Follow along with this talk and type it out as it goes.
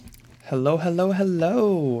Hello, hello,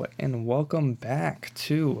 hello, and welcome back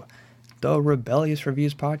to the Rebellious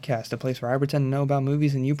Reviews Podcast, a place where I pretend to know about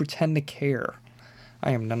movies and you pretend to care.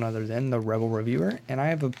 I am none other than the Rebel Reviewer, and I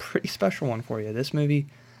have a pretty special one for you. This movie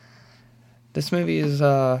is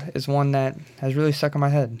one that has really stuck in my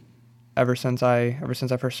head ever since I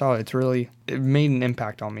first saw it. It made an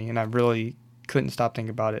impact on me, and I really couldn't stop thinking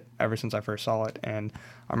about it ever since I first saw it. And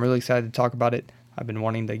I'm really excited to talk about it. I've been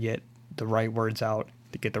wanting to get the right words out,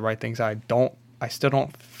 to get the right things out. I still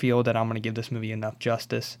don't feel that I'm going to give this movie enough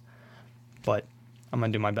justice, but I'm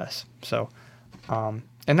going to do my best. So, and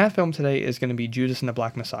that film today is going to be Judas and the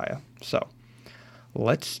Black Messiah. So,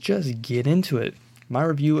 let's just get into it. My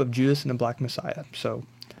review of Judas and the Black Messiah. So,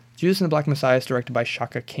 Judas and the Black Messiah is directed by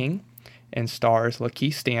Shaka King and stars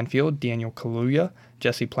Lakeith Stanfield, Daniel Kaluuya,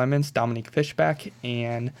 Jesse Plemons, Dominique Fishback,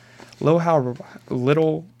 and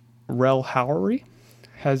Little Rel Howery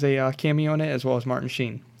has a cameo in it, as well as Martin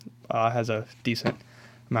Sheen has a decent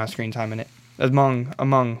amount of screen time in it,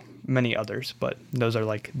 among many others, but those are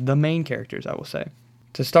like the main characters, I will say.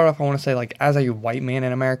 To start off, I want to say, like, as a white man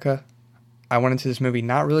in America, I went into this movie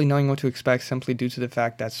not really knowing what to expect, simply due to the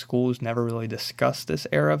fact that schools never really discussed this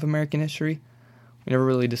era of American history. We never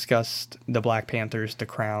really discussed the Black Panthers, the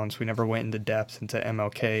Crowns. We never went into depth into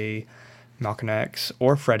MLK, Malcolm X,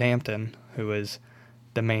 or Fred Hampton, who is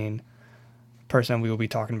the main person we will be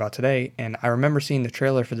talking about today. And I remember seeing the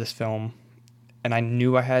trailer for this film, and I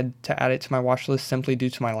knew I had to add it to my watch list simply due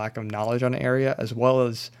to my lack of knowledge on the area, as well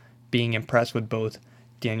as being impressed with both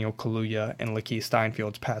Daniel Kaluuya and Lakeith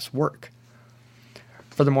Stanfield's past work.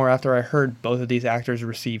 Furthermore, after I heard both of these actors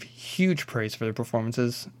receive huge praise for their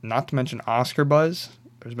performances, not to mention Oscar buzz,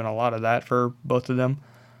 there's been a lot of that for both of them,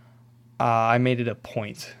 I made it a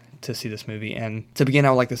point to see this movie. And to begin,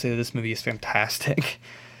 I would like to say that this movie is fantastic.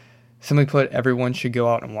 Simply put, everyone should go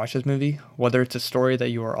out and watch this movie, whether it's a story that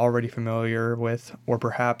you are already familiar with, or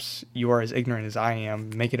perhaps you are as ignorant as I am.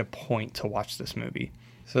 Make it a point to watch this movie.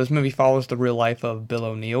 So this movie follows the real life of Bill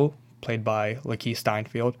O'Neill, played by Lakeith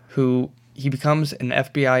Stanfield, who he becomes an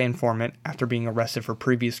FBI informant after being arrested for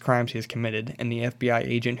previous crimes he has committed, and the FBI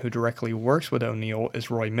agent who directly works with O'Neill is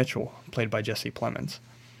Roy Mitchell, played by Jesse Plemons.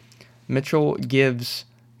 Mitchell gives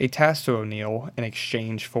a task to O'Neill in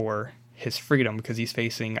exchange for his freedom, because he's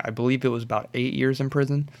facing, I believe it was about 8 years in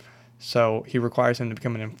prison, so he requires him to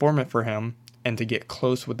become an informant for him and to get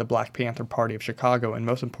close with the Black Panther Party of Chicago, and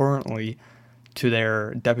most importantly, to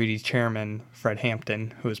their deputy chairman, Fred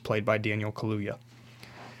Hampton, who is played by Daniel Kaluuya.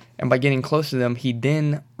 And by getting close to them, he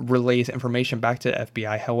then relays information back to the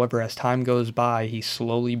FBI. However, as time goes by, he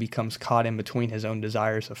slowly becomes caught in between his own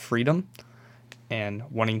desires of freedom and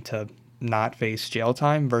wanting to not face jail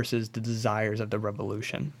time versus the desires of the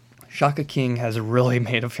revolution. Shaka King has really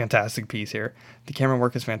made a fantastic piece here. The camera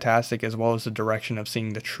work is fantastic, as well as the direction of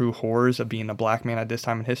seeing the true horrors of being a black man at this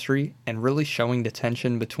time in history, and really showing the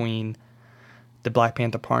tension between the Black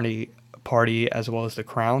Panther Party as well as the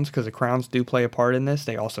Crowns, because the Crowns do play a part in this.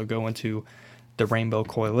 They also go into the Rainbow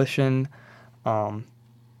Coalition, and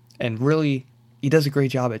really, he does a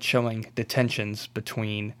great job at showing the tensions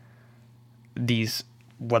between these,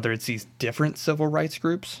 whether it's these different civil rights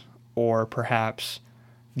groups, or perhaps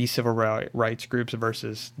these civil rights groups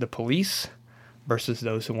versus the police, versus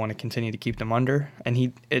those who want to continue to keep them under.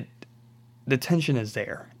 And the tension is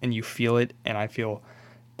there, and you feel it, and I feel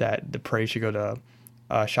that the praise should go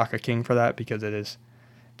to Shaka King for that, because it's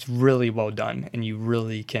really well done, and you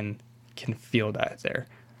really can feel that there.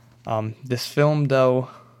 This film, though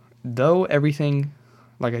everything,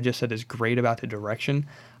 like I just said, is great about the direction,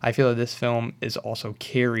 I feel that this film is also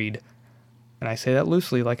carried, and I say that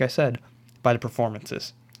loosely, like I said, by the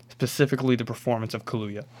performances, specifically the performance of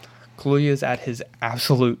Kaluuya. Kaluuya is at his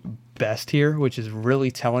absolute best here, which is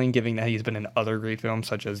really telling, given that he's been in other great films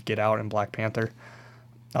such as Get Out and Black Panther.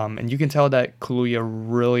 And you can tell that Kaluuya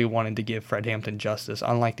really wanted to give Fred Hampton justice,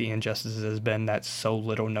 unlike the injustices has been that so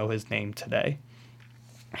little know his name today.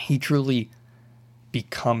 He truly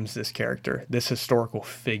becomes this character, this historical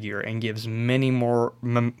figure, and gives many more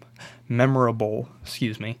memorable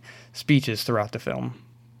speeches throughout the film.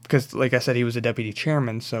 Because, like I said, he was a deputy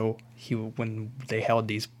chairman, so when they held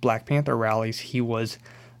these Black Panther rallies, he was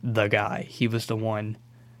the guy. He was the one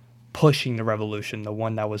pushing the revolution, the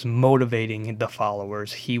one that was motivating the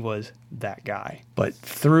followers. He was that guy. But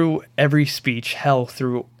through every speech,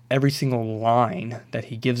 through every single line that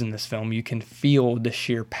he gives in this film, you can feel the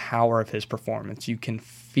sheer power of his performance. You can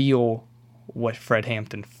feel what Fred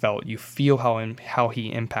Hampton felt. You feel how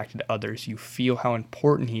he impacted others. You feel how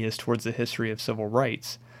important he is towards the history of civil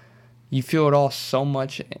rights. You feel it all so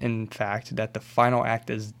much, in fact, that the final act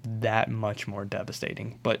is that much more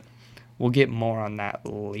devastating. But we'll get more on that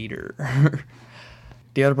later.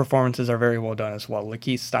 The other performances are very well done as well.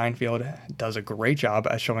 Lakeith Stanfield does a great job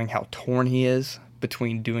at showing how torn he is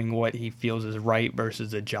between doing what he feels is right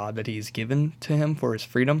versus the job that he's given to him for his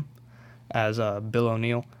freedom as Bill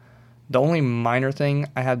O'Neill. The only minor thing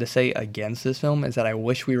I have to say against this film is that I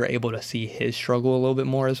wish we were able to see his struggle a little bit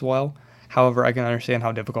more as well. However, I can understand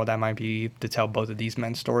how difficult that might be to tell both of these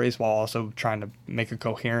men's stories while also trying to make a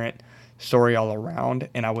coherent story all around,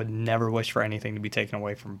 and I would never wish for anything to be taken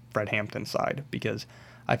away from Fred Hampton's side, because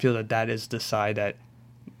I feel that that is the side that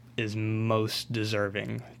is most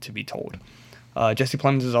deserving to be told. Jesse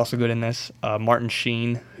Plemons is also good in this. Martin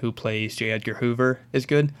Sheen, who plays J. Edgar Hoover, is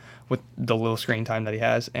good with the little screen time that he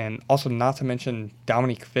has, and also not to mention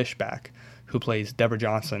Dominique Fishback, who plays Deborah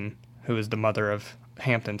Johnson, who is the mother of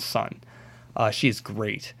Hampton's son. She is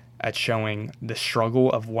great at showing the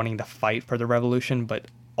struggle of wanting to fight for the revolution, but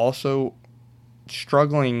also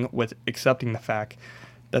struggling with accepting the fact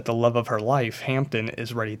that the love of her life, Hampton,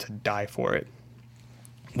 is ready to die for it,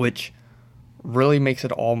 which really makes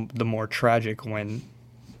it all the more tragic when,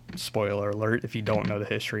 spoiler alert, if you don't know the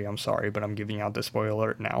history, I'm sorry, but I'm giving out the spoiler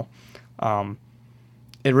alert now.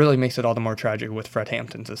 It really makes it all the more tragic with Fred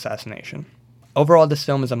Hampton's assassination. Overall, this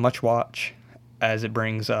film is a must watch, as it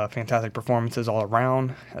brings fantastic performances all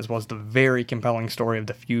around, as well as the very compelling story of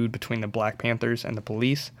the feud between the Black Panthers and the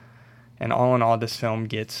police. And all in all, this film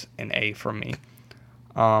gets an A from me.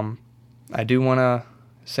 I do want to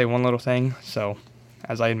say one little thing. So,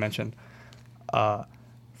 as I had mentioned,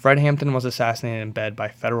 Fred Hampton was assassinated in bed by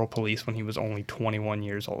federal police when he was only 21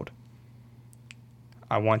 years old.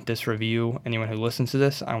 I want this review, anyone who listens to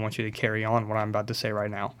this, I want you to carry on what I'm about to say right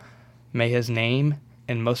now. May his name,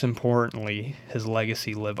 and most importantly, his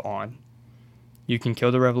legacy live on. You can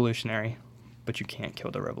kill the revolutionary, but you can't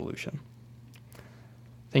kill the revolution.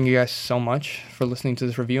 Thank you guys so much for listening to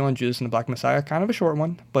this review on Judas and the Black Messiah. Kind of a short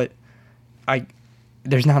one, but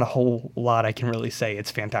there's not a whole lot I can really say.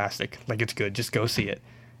 It's fantastic. Like, it's good. Just go see it.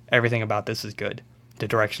 Everything about this is good. The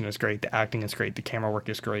direction is great. The acting is great. The camera work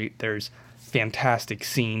is great. There's fantastic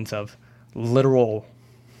scenes of literal,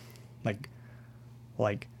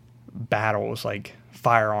 like battles, like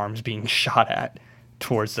firearms being shot at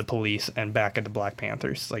towards the police and back at the Black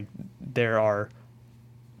Panthers. Like, there are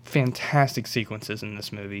fantastic sequences in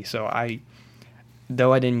this movie. So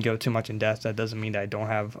though I didn't go too much in depth, that doesn't mean that I don't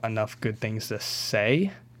have enough good things to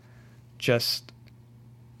say. Just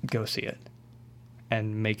go see it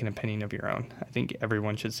and make an opinion of your own. I think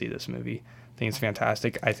everyone should see this movie. I think it's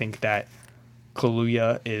fantastic. I think that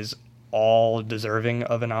Kaluuya is all deserving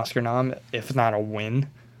of an Oscar nom, if not a win.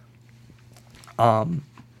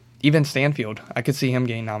 Even Stanfield, I could see him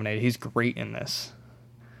getting nominated. He's great in this.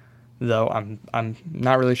 Though I'm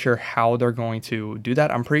not really sure how they're going to do that.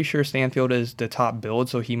 I'm pretty sure Stanfield is the top billed,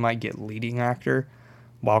 so he might get leading actor,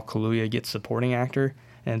 while Kaluuya gets supporting actor.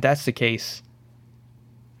 And if that's the case,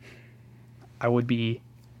 I wouldn't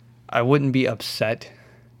be upset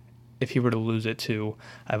if he were to lose it to.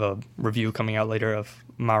 I have a review coming out later of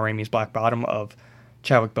Ma Rainey's Black Bottom of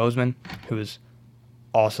Chadwick Boseman, who is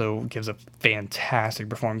also gives a fantastic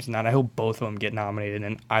performance in that. I hope both of them get nominated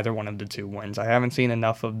and either one of the two wins. I haven't seen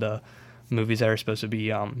enough of the movies that are supposed to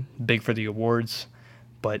be big for the awards,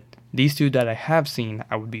 but these two that I have seen,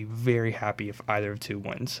 I would be very happy if either of two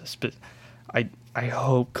wins. I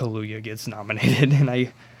hope Kaluuya gets nominated, and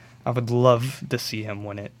I would love to see him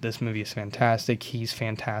win it. This movie is fantastic. He's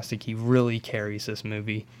fantastic. He really carries this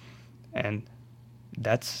movie, and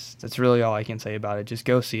that's really all I can say about it. Just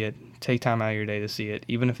go see it. Take time out of your day to see it.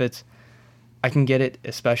 Even if I can get it,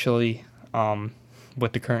 especially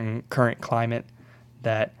with the current climate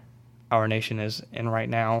that our nation is in right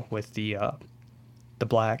now, with the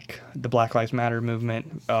Black Lives Matter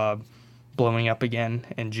movement blowing up again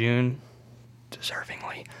in June,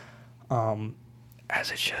 deservingly, as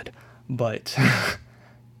it should. But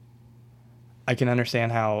I can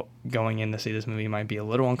understand how going in to see this movie might be a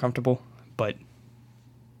little uncomfortable, but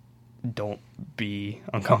don't be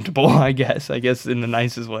uncomfortable, I guess in the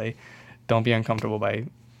nicest way. Don't be uncomfortable by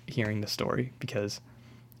hearing the story, because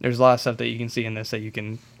there's a lot of stuff that you can see in this that you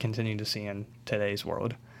can continue to see in today's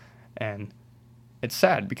world. And it's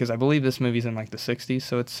sad, because I believe this movie's in like the 60s,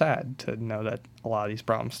 so it's sad to know that a lot of these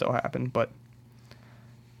problems still happen. But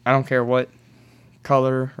I don't care what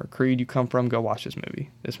color or creed you come from, go watch this movie.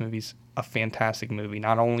 This movie's a fantastic movie.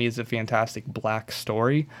 Not only is it a fantastic black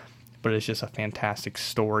story, but it's just a fantastic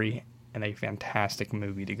story and a fantastic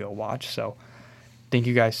movie to go watch. So thank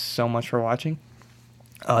you guys so much for watching.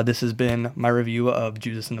 This has been my review of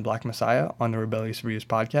Judas and the Black Messiah on the Rebellious Reviews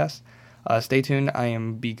podcast. Stay tuned. I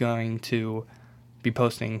am going to be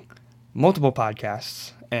posting multiple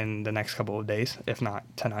podcasts in the next couple of days, if not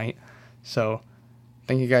tonight. So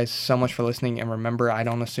thank you guys so much for listening, and remember, I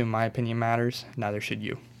don't assume my opinion matters, neither should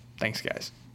you. Thanks, guys.